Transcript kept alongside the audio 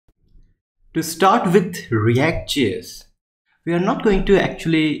To start with ReactJS, we are not going to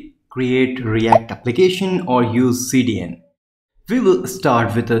actually create React application or use CDN. We will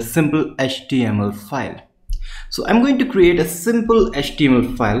start with a simple HTML file. So I'm going to create a simple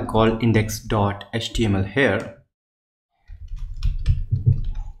HTML file called index.html here.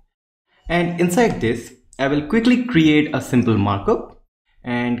 And inside this, I will quickly create a simple markup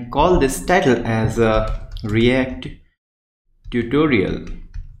and call this title as a React tutorial.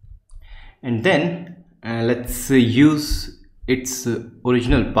 And then let's use its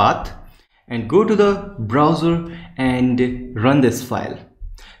original path and go to the browser and run this file.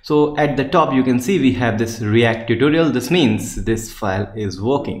 So at the top you can see we have this React tutorial. This means this file is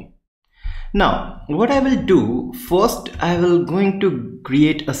working. Now what I will do first, I will going to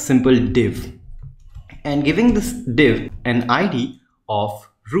create a simple div and giving this div an ID of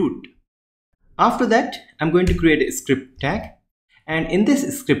root. After that I'm going to create a script tag. And in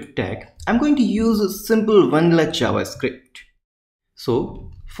this script tag, I'm going to use a simple vanilla JavaScript. So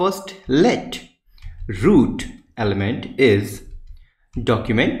first let root element is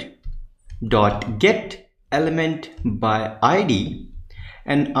document.getElementById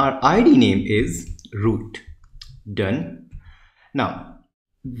and our ID name is root. Done. Now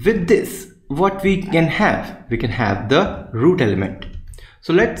with this, what we can have the root element.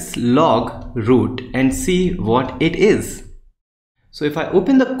 So let's log root and see what it is. So if I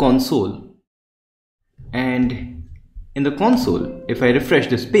open the console, and in the console, if I refresh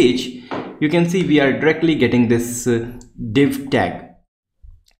this page, you can see we are directly getting this div tag.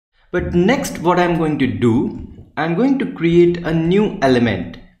 But next what I'm going to do, I'm going to create a new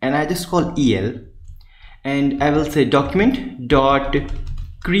element and I just call el, and I will say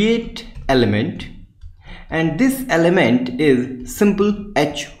document.createElement, and this element is simple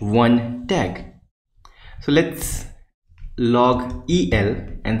h1 tag. So let's log el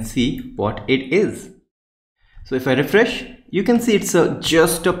and see what it is. So if I refresh, you can see it's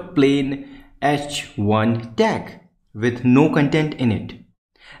just a plain h1 tag with no content in it.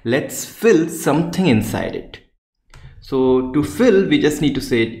 Let's fill something inside it. So to fill, we just need to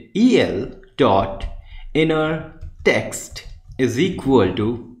say el dot inner text is equal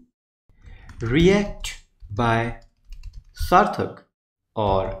to React by Sarthak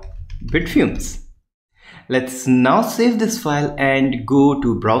or Bitfumes. Let's now save this file and go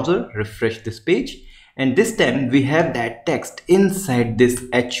to browser, refresh this page, and this time we have that text inside this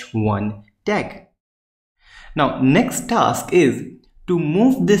h1 tag. Now next task is to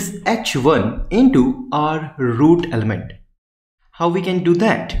move this h1 into our root element. How we can do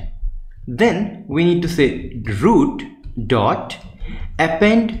that? Then we need to say root dot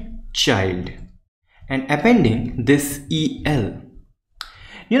append child and appending this el.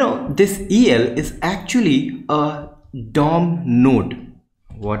 You know, this el is actually a DOM node.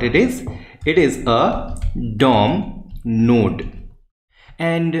 What it is? It is a DOM node.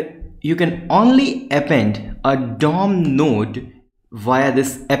 And you can only append a DOM node via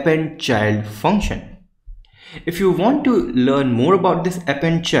this append child function. If you want to learn more about this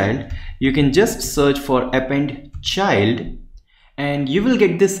append child, you can just search for append child and you will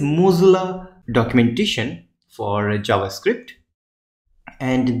get this Mozilla documentation for JavaScript.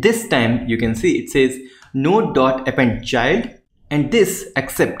 And this time you can see it says node.append child, and this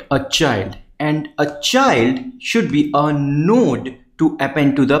accept a child, and a child should be a node to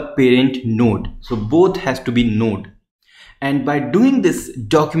append to the parent node. So both has to be node. And by doing this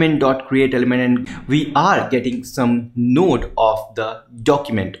document.createElement, and we are getting some node of the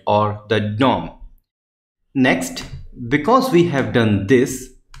document or the DOM. Next, because we have done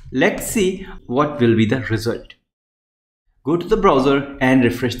this, let's see what will be the result. Go to the browser and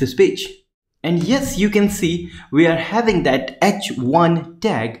refresh this page. And yes, you can see we are having that h1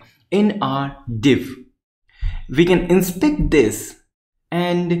 tag in our div. We can inspect this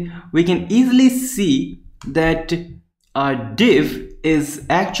and we can easily see that our div is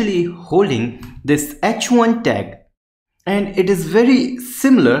actually holding this h1 tag. And it is very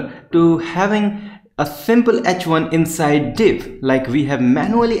similar to having a simple h1 inside div, like we have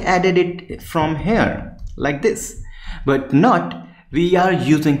manually added it from here like this. But not, we are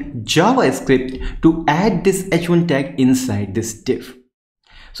using JavaScript to add this h1 tag inside this div.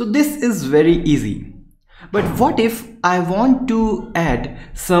 So this is very easy. But what if I want to add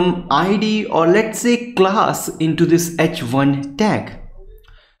some ID or let's say class into this h1 tag?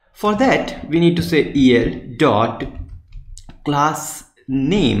 For that we need to say el dot class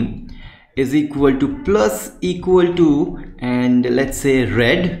name is equal to plus equal to, and let's say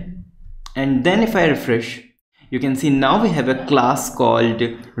red, and then if I refresh, you can see now we have a class called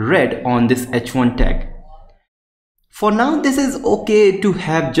red on this h1 tag. For now, this is okay to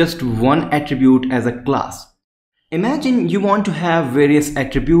have just one attribute as a class. Imagine you want to have various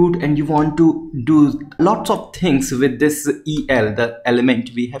attributes and you want to do lots of things with this EL, the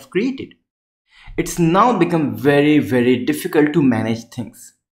element we have created. It's now become very difficult to manage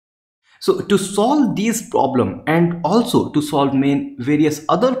things. So to solve these problems and also to solve various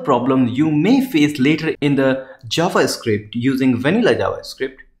other problems you may face later in the JavaScript using vanilla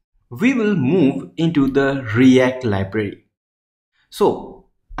JavaScript, we will move into the React library. So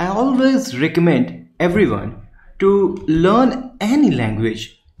I always recommend everyone to learn any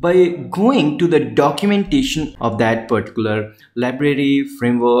language by going to the documentation of that particular library,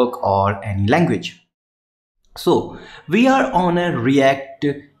 framework, or any language. So we are on a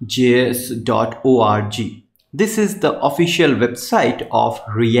reactjs.org. This is the official website of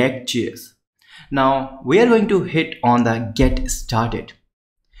ReactJS. Now we are going to hit on the get started.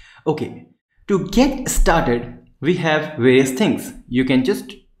 Okay, to get started, we have various things. You can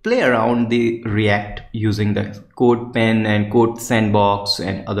just play around the React using the code pen and code sandbox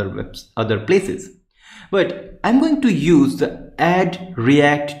and other places. But I'm going to use the add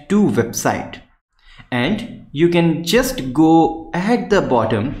react to website. And you can just go at the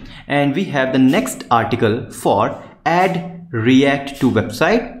bottom and we have the next article for add react to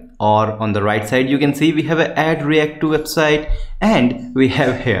website, or on the right side you can see we have a add react to website and we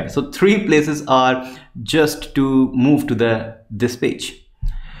have here. So three places are just to move to this page.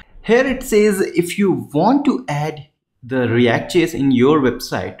 Here it says if you want to add the React.js in your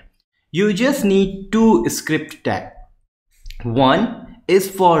website, you just need two script tags. One is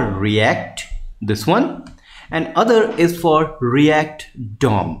for React, this one, and other is for React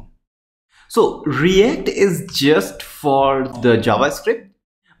DOM. So React is just for the JavaScript,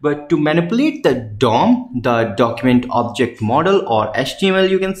 but to manipulate the DOM, the document object model, or HTML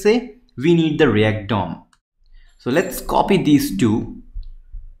you can say, we need the React DOM. So let's copy these two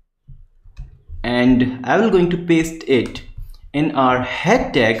and I will going to paste it in our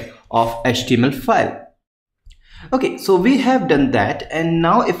head tag of HTML file. Okay, so we have done that, and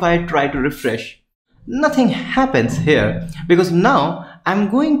now if I try to refresh, nothing happens here because now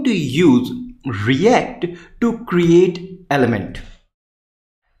I'm going to use React to create element.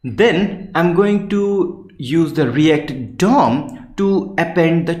 Then I'm going to use the React DOM to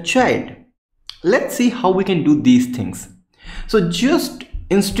append the child. Let's see how we can do these things. So just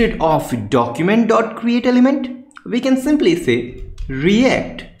instead of document.createElement, we can simply say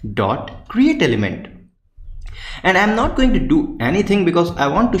react.createElement. And I'm not going to do anything because I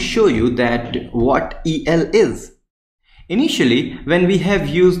want to show you that what EL is. Initially, when we have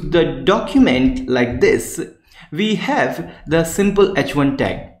used the document like this, we have the simple h1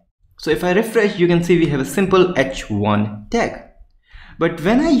 tag. So if I refresh, you can see we have a simple h1 tag. But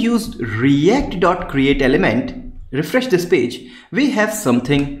when I used react.createElement, refresh this page, we have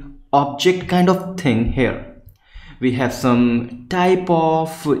something object kind of thing here. We have some type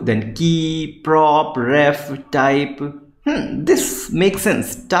of, then key, prop, ref, type. This makes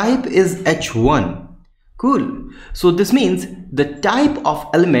sense. Type is h1. Cool. So this means the type of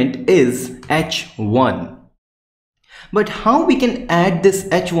element is h1. But how we can add this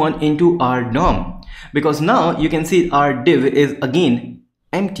h1 into our DOM? Because now you can see our div is again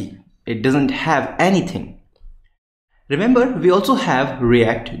empty. It doesn't have anything. Remember, we also have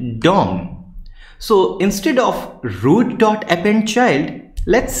React DOM. So instead of root.append child,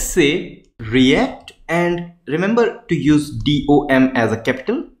 let's say React, and remember to use DOM as a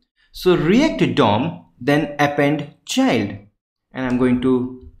capital. So React DOM, then append child. And I'm going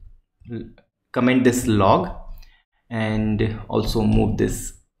to comment this log and also move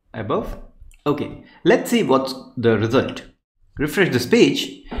this above. Okay, let's see what's the result. Refresh this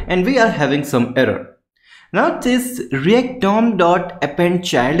page and we are having some error. Now it says React DOM.append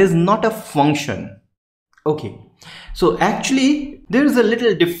child is not a function. Okay, so actually there is a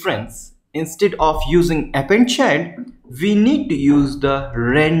little difference. Instead of using append child, we need to use the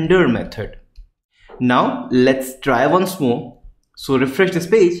render method. Now let's try once more. So refresh this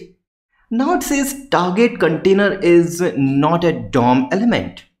page. Now it says target container is not a DOM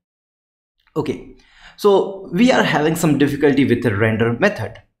element. Okay, so we are having some difficulty with the render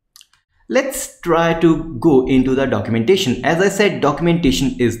method. Let's try to go into the documentation. As I said,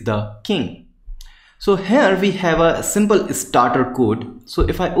 documentation is the king. So here we have a simple starter code. So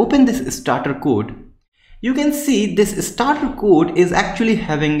if I open this starter code, you can see this starter code is actually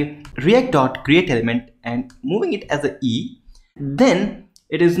having react.createElement and moving it as a E. Then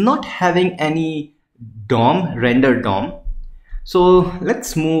it is not having any DOM, render DOM. So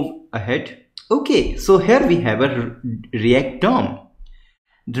let's move ahead. Okay, so here we have a React DOM.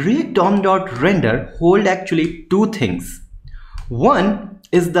 the React DOM.render hold actually two things. One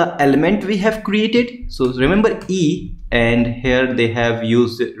is the element we have created. So remember E, and here they have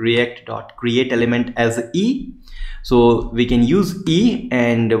used React.createElement as E. So we can use E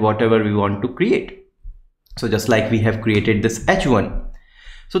and whatever we want to create. So just like we have created this H1.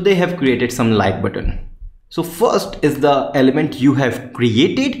 So they have created some like button. So first is the element you have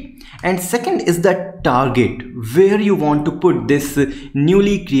created, and second is the target where you want to put this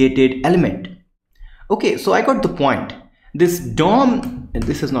newly created element. Okay, so I got the point. This DOM,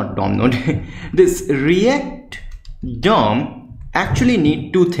 this is not DOM node, this React DOM actually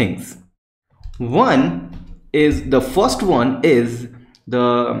need two things. One is, the first one is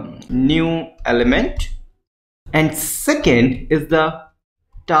the new element, and second is the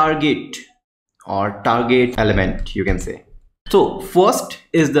target or target element, you can say. So first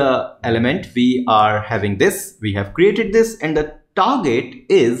is the element, we are having this, we have created this, and the target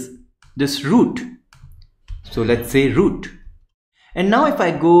is this root. So let's say root. And now if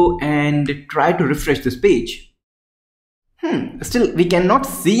I go and try to refresh this page, still we cannot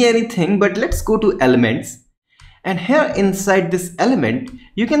see anything, but let's go to elements. And here inside this element,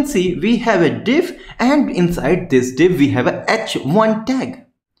 you can see we have a div, and inside this div we have a h1 tag.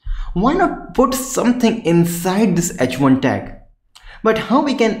 Why not put something inside this h1 tag? But how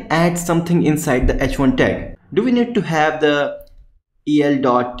we can add something inside the h1 tag? Do we need to have the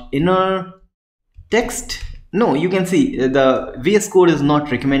el.inner text? No, you can see the VS Code is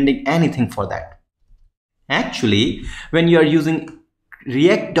not recommending anything for that. Actually, when you are using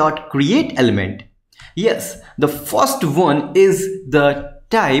React.createElement, yes, the first one is the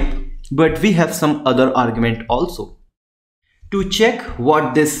type, but we have some other argument also. To check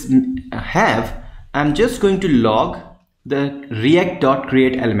what this have, I'm just going to log the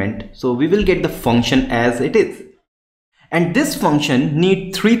React.createElement. So we will get the function as it is. And this function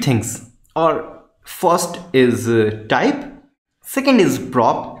need three things. Or first is type, second is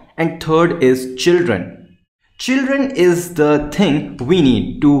prop, and third is children. Children is the thing we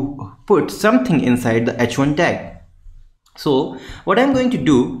need to put something inside the h1 tag. So what I'm going to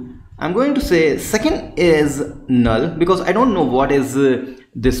do, I'm going to say second is null, because I don't know what is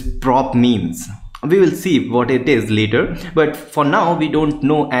this prop means. We will see what it is later, but for now we don't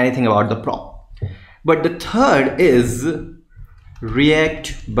know anything about the prop. But the third is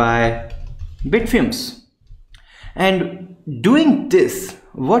React by Bitfumes. And doing this,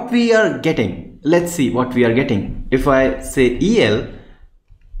 what we are getting, let's see what we are getting. If I say el,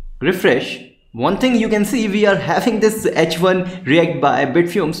 refresh, one thing you can see, we are having this h1 React by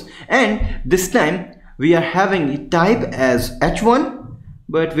Bitfumes, and this time we are having type as h1,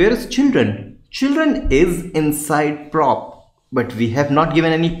 but where is children? Children is inside prop, but we have not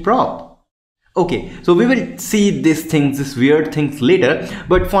given any prop. Okay, so we will see these things, these weird things later,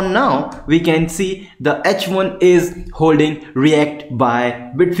 but for now we can see the h1 is holding React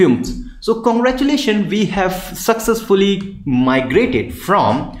by Bitfumes. So congratulations, we have successfully migrated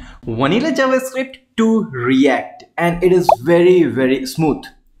from vanilla JavaScript to React, and it is very smooth.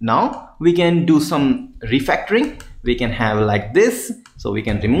 Now we can do some refactoring. We can have like this, so we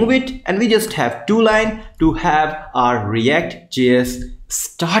can remove it, and we just have two lines to have our ReactJS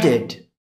started.